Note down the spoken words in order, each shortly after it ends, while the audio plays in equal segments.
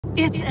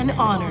It's an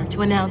honor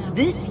to announce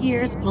this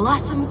year's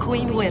Blossom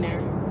Queen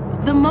winner.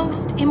 The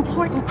most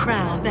important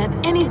crown that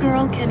any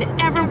girl can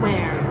ever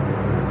wear.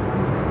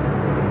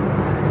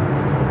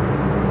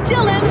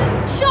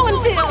 Dylan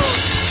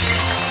Schoenfeild!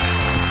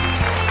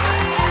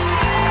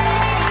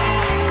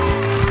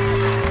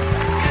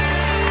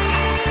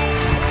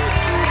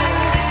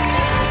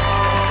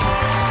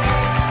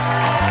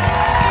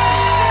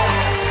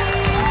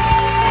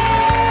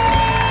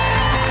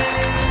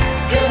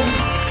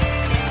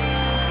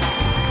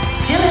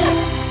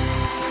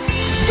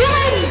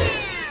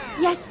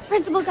 Yes,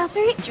 Principal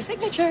Guthrie. It's your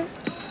signature.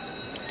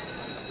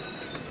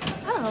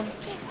 Oh.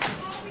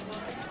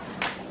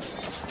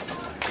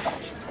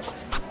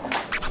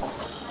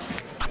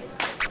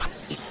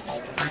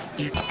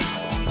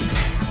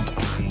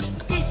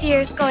 This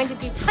year's going to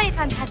be très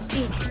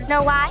fantastique.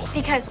 Know why?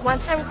 Because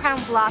once I'm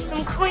crowned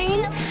Blossom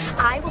Queen,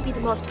 I will be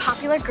the most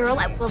popular girl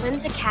at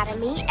Women's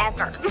Academy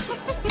ever.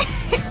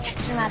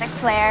 Dramatic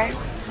flair.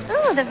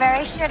 Ooh, the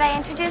very shirt I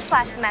introduced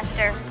last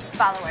semester.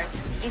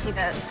 Followers, easy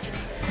votes.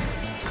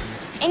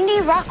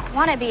 Indie rock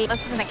wannabe.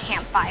 This isn't a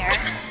campfire.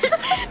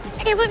 I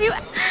can't believe you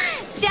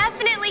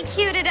definitely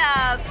queued it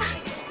up.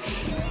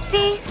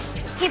 See?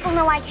 People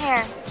know I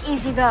care.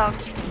 Easy vote.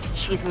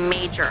 She's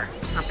major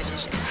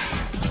competition.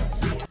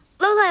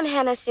 Lola and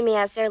Hannah see me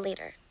as their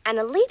leader, and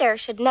a leader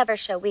should never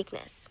show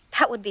weakness.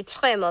 That would be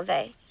très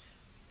mauvais.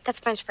 That's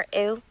French for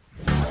ew.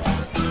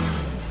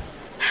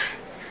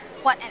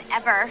 What an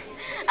ever.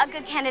 A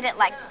good candidate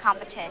likes the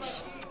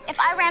competition. If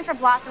I ran for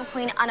Blossom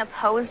Queen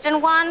unopposed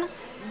and won,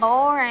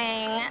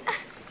 boring.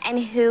 And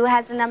who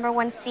has the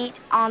 #1 seat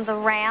on the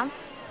ramp?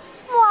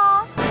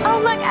 Mwah. Oh,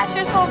 look,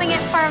 Asher's holding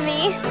it for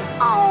me.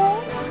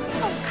 Oh,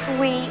 so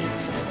sweet.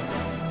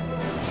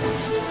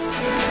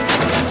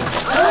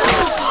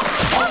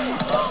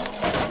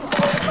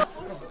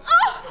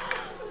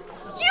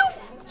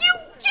 You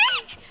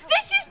geek!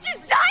 This is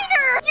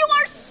designer! You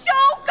are so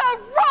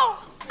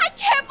gross! I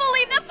can't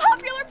believe that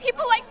popular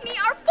people like me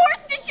are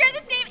forced to share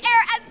the same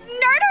air as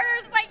nerd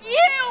herders like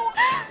you!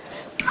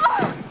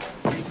 Oh.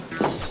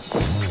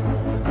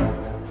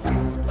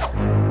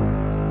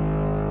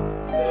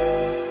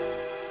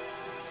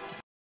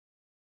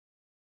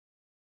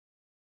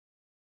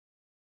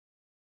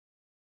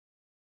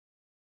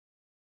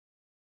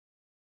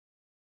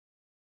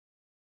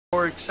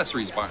 Or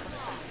accessories barn.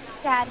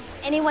 Dad,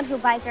 anyone who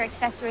buys their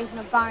accessories in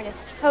a barn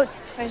is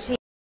totes toji.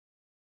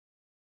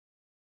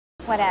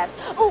 Whatevs.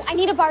 Oh, I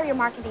need to borrow your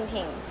marketing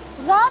team.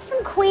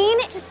 Blossom Queen,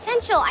 it's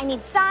essential. I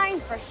need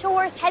signs,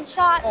 brochures,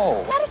 headshots.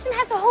 Oh. Madison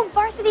has a whole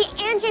varsity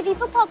and JV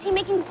football team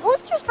making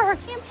posters for her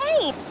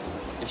campaign.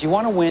 If you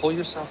want to win, pull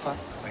yourself up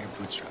by your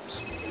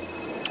bootstraps.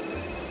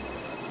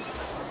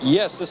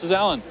 Yes, this is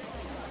Alan.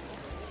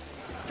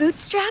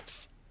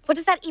 Bootstraps? What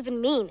does that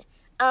even mean?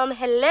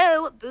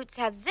 Hello, boots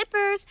have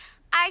zippers.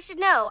 I should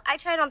know. I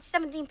tried on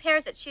 17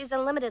 pairs at Shoes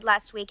Unlimited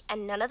last week,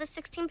 and none of the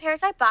 16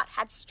 pairs I bought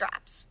had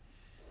straps.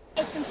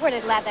 It's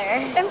imported leather.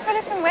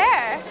 Imported from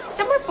where?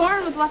 Somewhere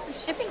foreign with lots of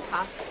shipping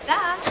costs.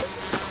 Duh.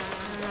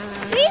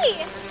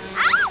 Lee!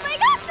 Oh my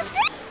gosh, the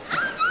fish!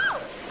 Oh no!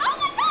 Oh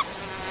my gosh!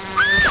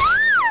 Ah!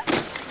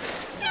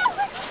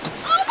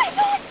 Oh my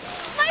gosh!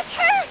 My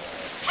purse!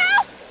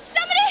 Help!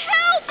 Somebody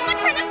help! Someone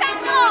turn the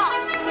fountain off!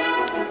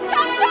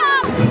 Chop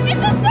chop!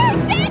 It's a Sir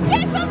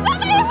Sanchez! Will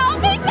somebody help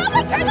me?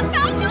 Someone turn the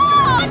fountain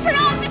off! Turn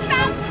off the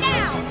fountain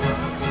now!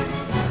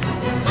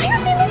 Why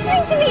aren't they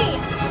listening to me?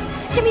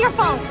 Give me your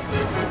phone.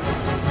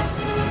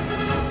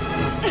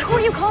 Who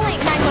are you calling?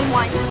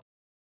 911.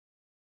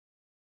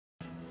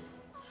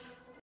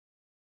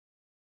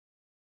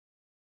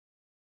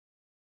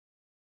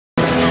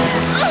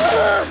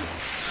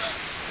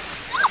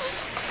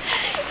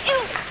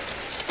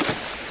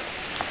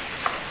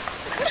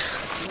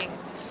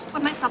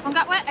 When my cell phone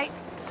got wet,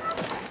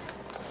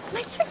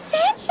 Mr.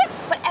 Sanchez?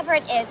 Whatever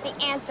it is, the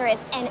answer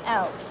is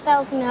N-O.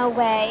 Spells no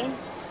way.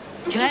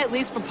 Can I at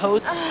least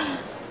propose?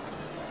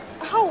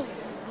 Oh,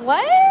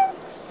 what?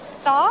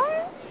 Star?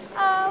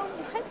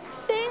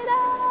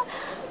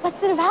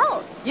 What's it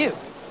about? You.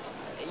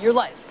 Your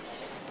life.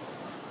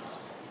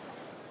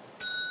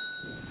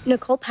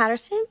 Nicole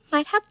Patterson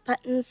might have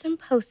buttons and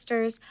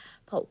posters,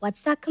 but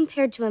what's that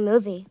compared to a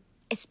movie?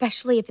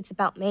 Especially if it's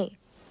about me.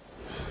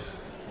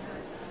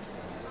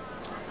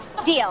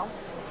 Deal.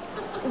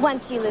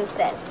 Once you lose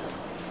this.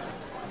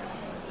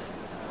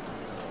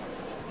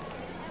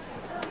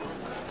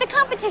 The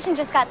competition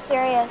just got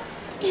serious.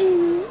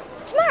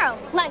 Tomorrow,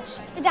 lunch,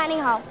 the dining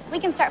hall. We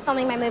can start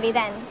filming my movie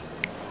then.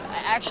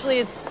 Actually,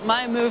 it's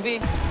my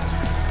movie.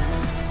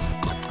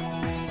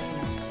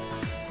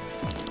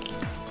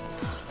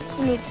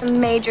 You need some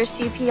major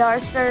CPR,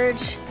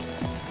 Serge.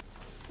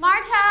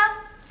 Marta!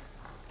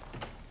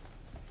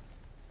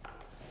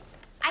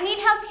 I need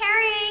help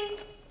carrying.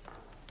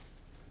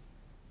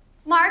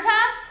 Marta?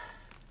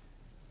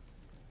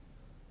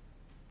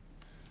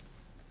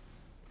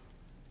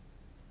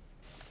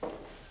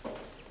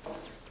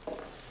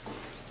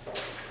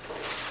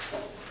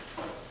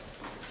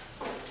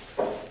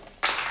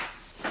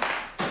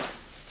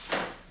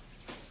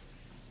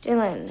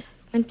 Dylan,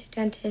 Went to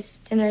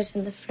dentist, dinner's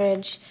in the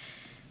fridge.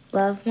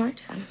 Love,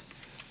 Marta.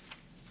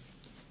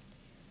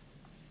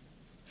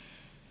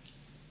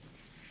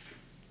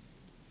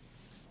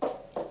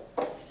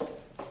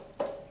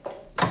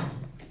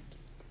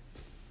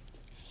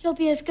 He'll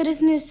be as good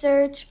as new,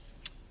 Serge.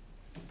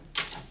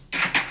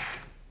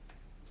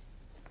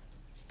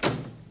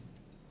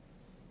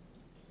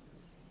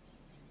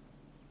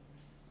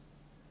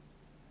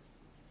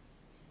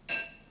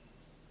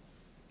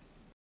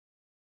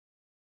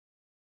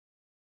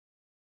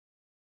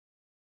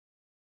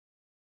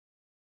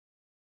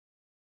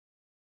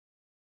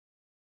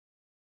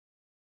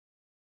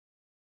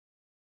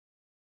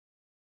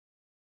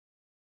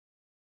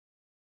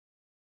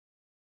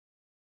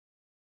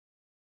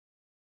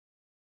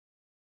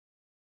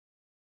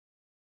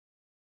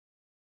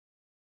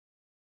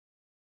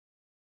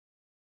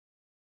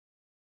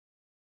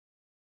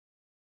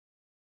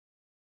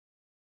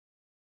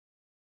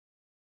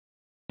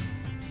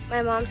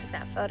 My mom took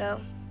that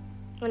photo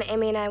when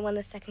Amy and I won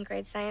the second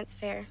grade science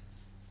fair.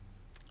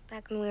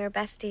 Back when we were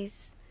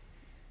besties.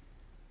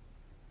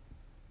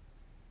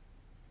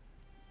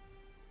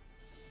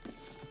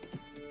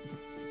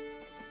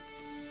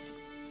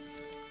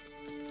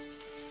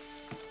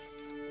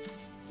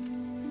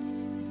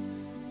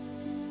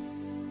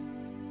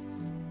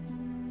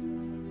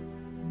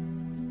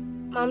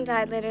 Mom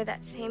died later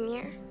that same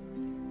year.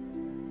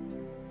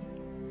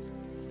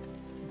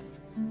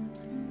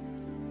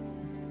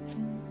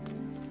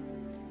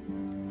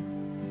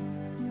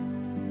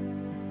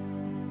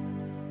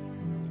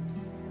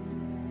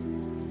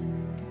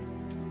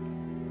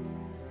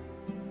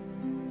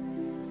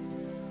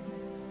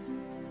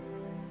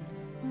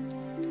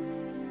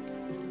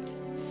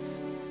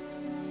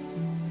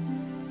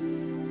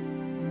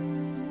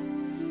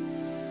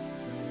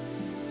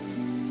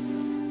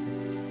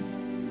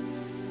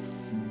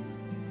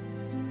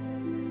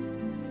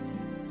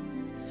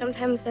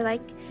 Sometimes I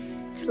like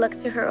to look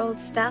through her old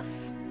stuff.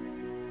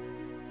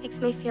 Makes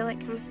me feel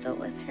like I'm still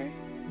with her.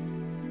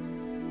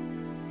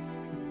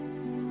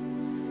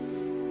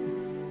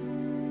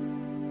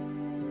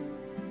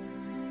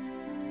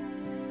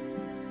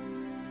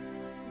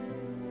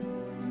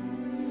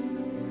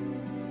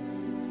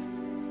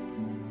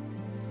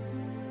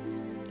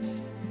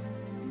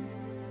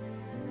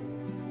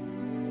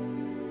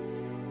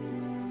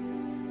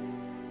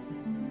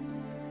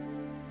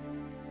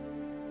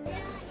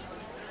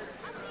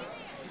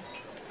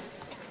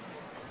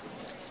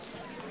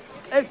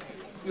 Hey,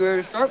 you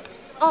ready to start?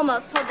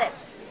 Almost. Hold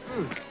this.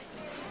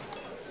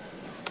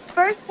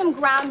 First, some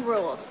ground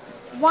rules.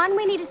 1,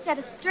 we need to set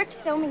a strict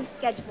filming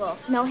schedule.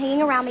 No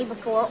hanging around me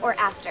before or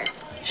after.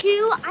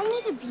 2, I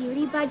need a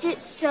beauty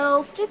budget,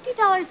 so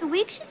 $50 a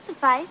week should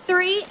suffice.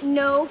 3,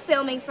 no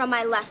filming from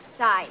my left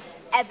side.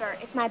 Ever.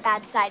 It's my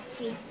bad side,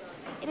 see?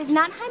 It is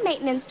not high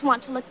maintenance to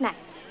want to look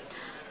nice.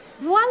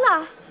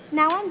 Voila.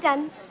 Now I'm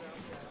done.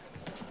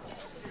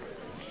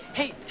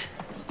 Hey,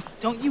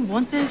 don't you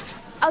want this?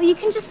 Oh, you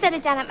can just set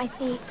it down at my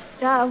seat.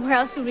 Duh, where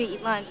else would we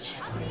eat lunch?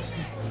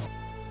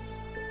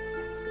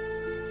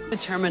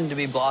 Determined to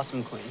be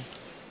Blossom Queen.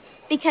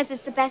 Because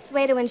it's the best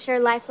way to ensure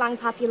lifelong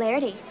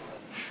popularity.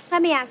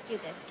 Let me ask you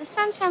this. Does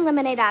Sunshine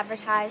Lemonade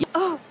advertise?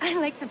 Oh, I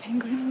like the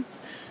penguins.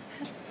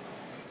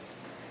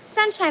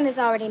 Sunshine is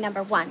already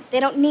 #1. They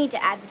don't need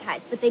to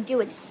advertise, but they do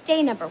it to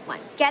stay #1.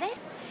 Get it?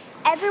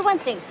 Everyone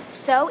thinks it's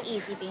so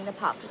easy being the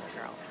popular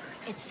girl.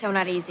 It's so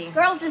not easy.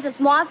 Girls, is this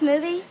Moi's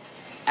movie?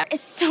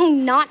 It's so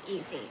not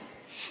easy.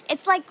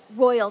 It's like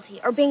royalty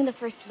or being the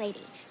first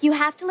lady. You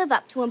have to live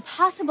up to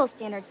impossible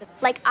standards,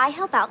 like I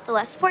help out the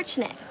less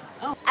fortunate.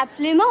 Oh.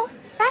 Absolument.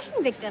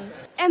 Fashion victims.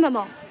 Un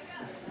moment.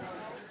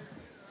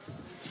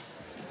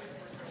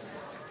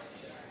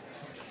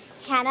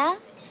 Hannah,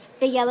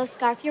 the yellow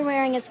scarf you're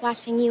wearing is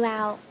washing you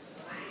out.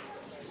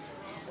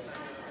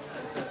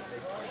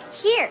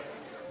 Here.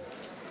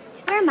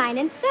 Wear mine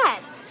instead.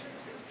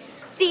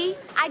 See,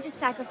 I just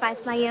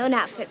sacrificed my own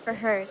outfit for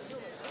hers.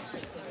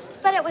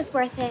 But it was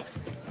worth it.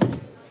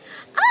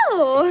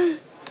 Oh!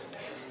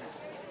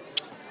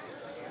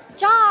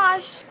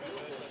 Josh!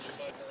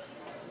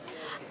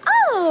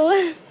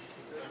 Oh!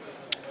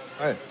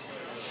 Hey,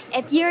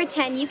 If you're a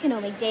 10, you can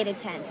only date a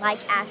 10, like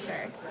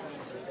Asher.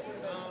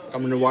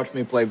 coming to watch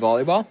me play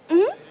volleyball?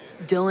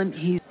 Dylan,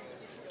 he's...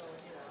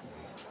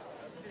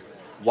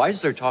 Why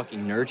is there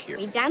talking nerd here?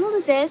 We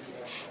downloaded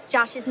this.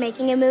 Josh is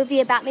making a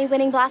movie about me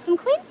winning Blossom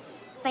Queen.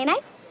 Play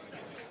nice?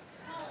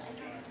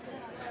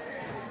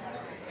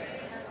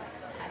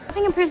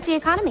 Nothing improves the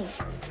economy.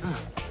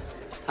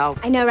 How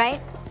I know, right?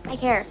 I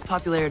care.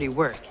 popularity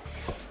work?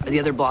 Are the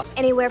other block...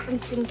 Anywhere from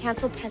student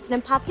council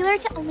president popular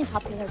to only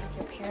popular with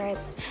your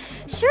parents.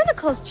 Sure,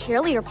 Nicole's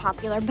cheerleader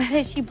popular, but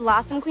is she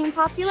Blossom Queen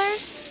popular?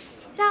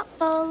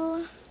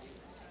 Doubtful.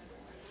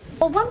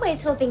 Well, one way is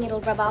hoping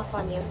it'll rub off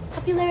on you.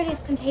 Popularity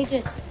is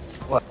contagious.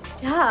 What?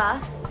 Duh.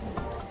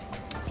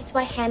 It's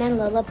why Hannah and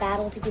Lola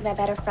battle to be my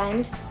better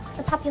friend.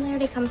 The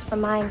popularity comes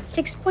from mine.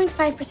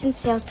 6.5%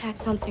 sales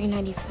tax on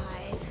 $3.95.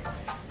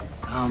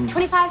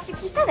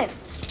 25.67.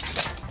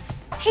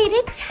 Hate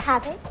it,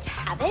 have it,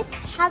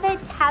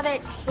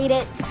 hate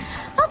it.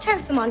 I'll try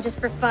some on just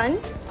for fun.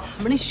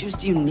 How many shoes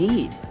do you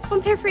need?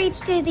 One pair for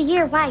each day of the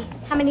year. Why?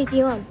 How many do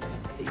you own?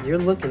 You're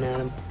looking at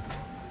them.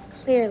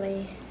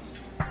 Clearly.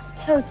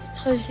 Totes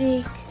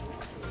tragique.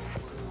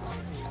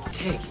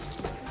 Take.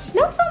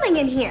 No filming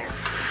in here.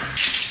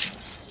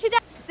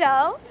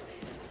 So,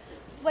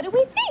 what do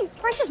we think?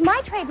 French is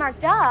my trademark,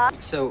 duh.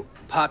 So,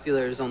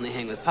 populars only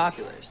hang with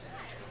populars.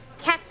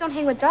 Cats don't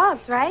hang with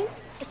dogs, right?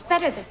 It's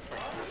better this way.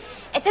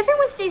 If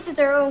everyone stays with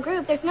their own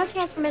group, there's no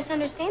chance for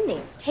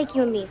misunderstandings. Take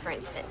you and me, for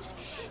instance.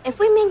 If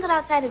we mingled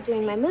outside of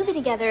doing my movie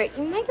together,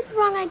 you might get the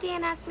wrong idea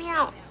and ask me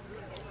out.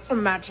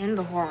 Imagine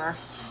the horror.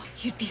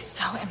 You'd be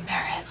so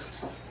embarrassed.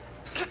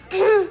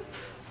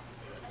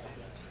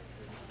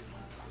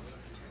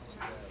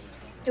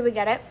 Do we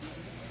get it?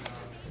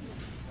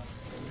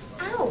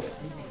 Ow.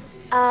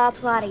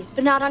 Pilates,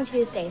 but not on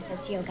Tuesdays.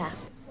 That's yoga.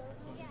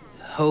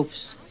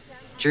 Hopes,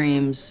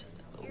 dreams.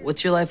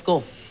 What's your life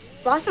goal?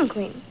 Blossom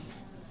Queen.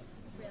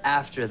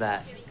 After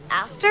that.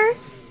 After?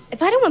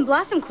 If I don't win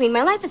Blossom Queen,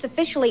 my life is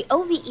officially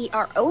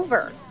OVER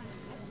over.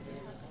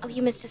 Oh,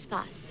 you missed a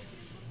spot.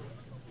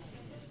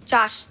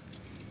 Josh.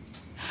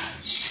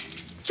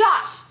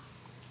 Josh!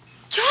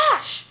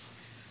 Josh!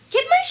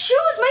 Get my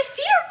shoes! My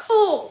feet are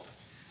cold!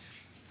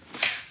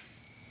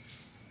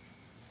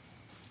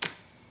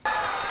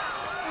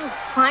 Oh,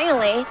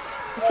 finally.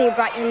 I see you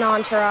brought your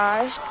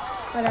entourage.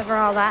 Whatever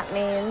all that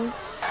means.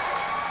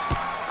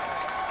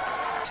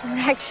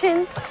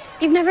 Directions?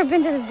 You've never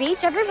been to the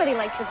beach? Everybody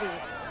likes the beach.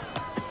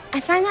 I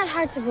find that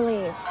hard to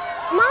believe.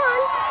 Come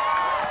on.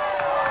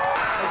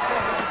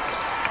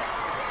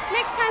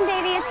 Next time,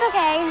 baby. It's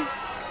okay.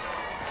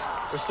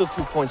 We're still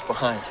 2 points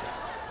behind.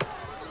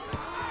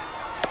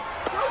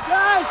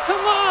 Guys,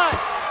 come on!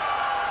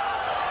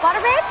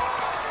 Water, babe?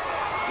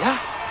 Yeah.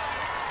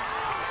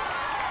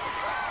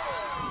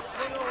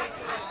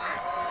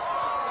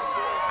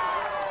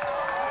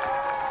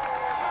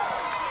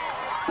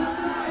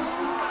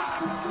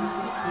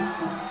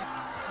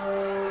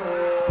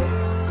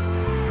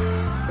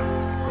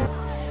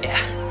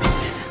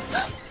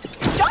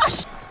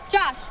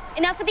 Josh,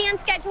 enough of the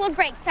unscheduled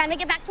breaks. Time to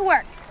get back to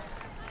work.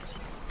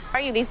 How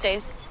are you these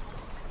days?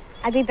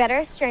 I'd be better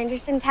if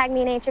strangers didn't tag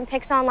me in ancient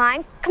pics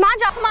online. Come on,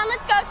 Josh. Come on,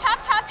 let's go.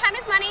 Chop, chop. Time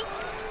is money.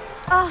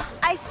 Oh,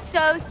 I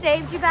so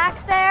saved you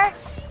back there.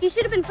 You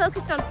should have been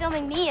focused on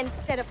filming me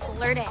instead of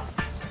flirting.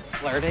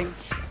 Flirting?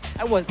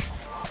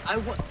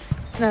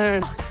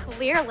 No.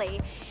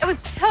 Clearly. It was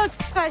so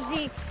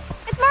tragique.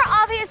 It's more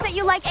obvious that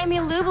you like Amy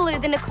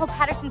Lubaloo than Nicole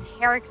Patterson's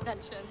hair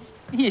extension.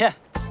 Yeah.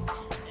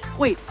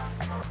 Wait.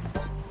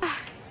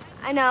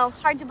 I know,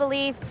 hard to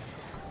believe.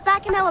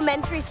 Back in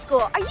elementary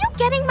school. Are you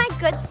getting my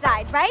good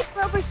side, right?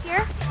 We're over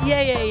here.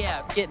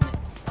 Yeah. I'm getting it.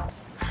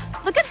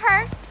 Look at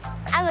her,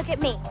 and look at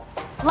me.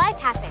 Life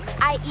happens,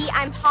 i.e.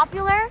 I'm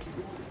popular.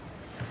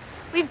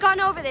 We've gone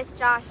over this,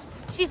 Josh.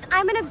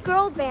 I'm in a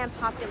girl band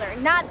popular,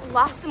 not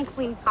Blossom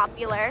Queen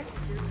popular.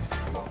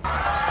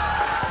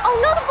 Oh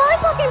no, the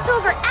volleyball game's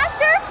over.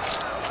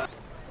 Asher?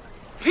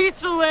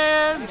 Pizza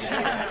Land!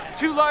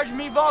 2 large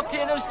meat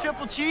volcanoes,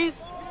 triple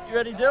cheese. You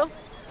ready, Dill?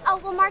 Oh,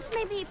 well, Martin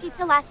made me a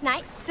pizza last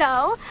night,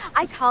 so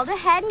I called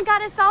ahead and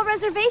got us all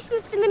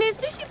reservations to the new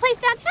sushi place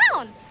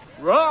downtown.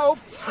 Rope!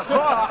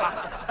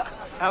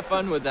 Have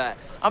fun with that.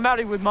 I'm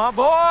outie with my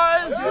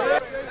boys!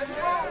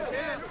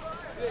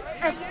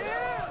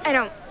 I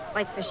don't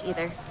like fish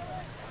either.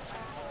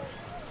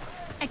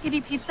 I could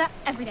eat pizza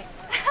every day.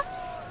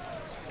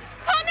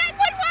 Call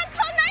 911!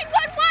 Call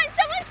 911!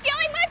 Someone's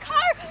stealing my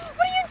car!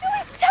 What are you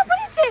doing? Stop! What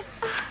is this?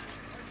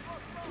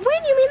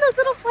 Wayne, you mean those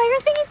little flyer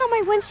thingies on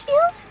my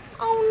windshield?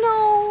 Oh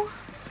no.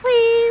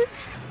 Please.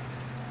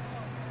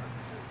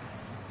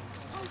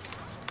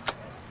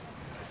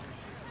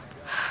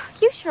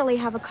 You surely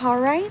have a car,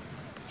 right?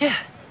 Yeah.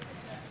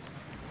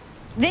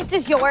 This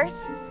is yours,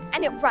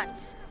 and it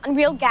runs on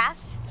real gas.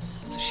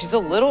 So she's a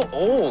little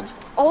old.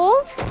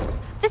 Old?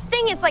 This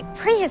thing is like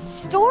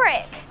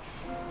prehistoric.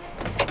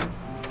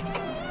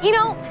 You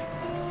know,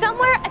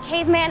 somewhere a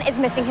caveman is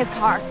missing his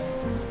car.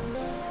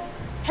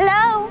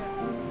 Hello?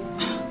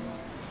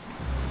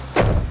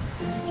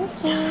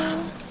 Thank you.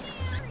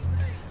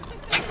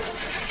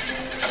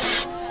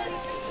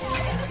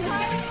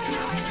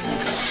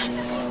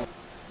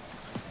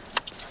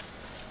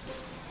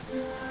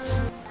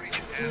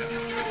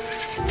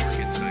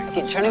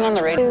 Okay, turning on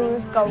the radio.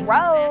 News, go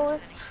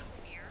Rose.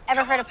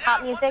 Ever heard of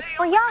pop music?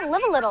 We're young,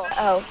 live a little.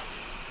 Oh.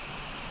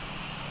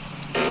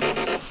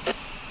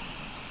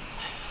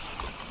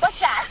 What's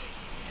that?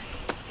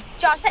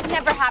 Josh, that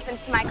never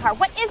happens to my car.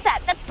 What is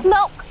that? That's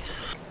smoke.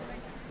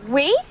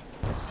 We?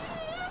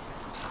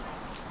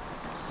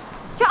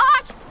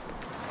 Josh!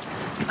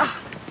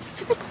 Ugh,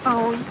 stupid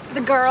phone.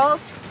 The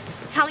girls.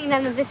 Telling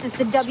them that this is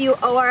the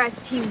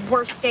WORST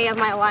worst day of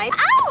my life.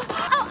 Ow!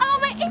 Ow,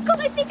 my ankle,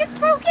 I think it's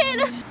broken.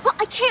 Well,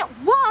 I can't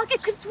walk.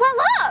 It could swell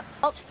up.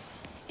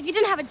 If you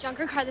didn't have a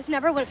junker car, this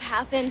never would have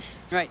happened.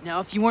 Right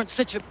now, if you weren't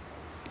such a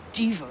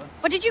diva.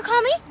 What did you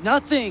call me?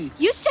 Nothing.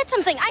 You said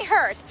something. I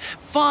heard.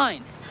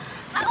 Fine.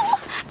 Ow!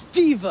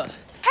 Diva.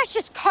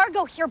 precious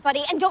cargo here,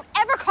 buddy, and don't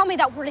ever call me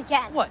that word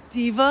again. What,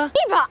 diva?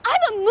 Diva,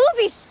 I'm a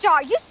movie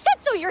star. You said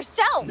so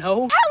yourself.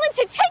 No.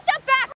 Talented, take that back.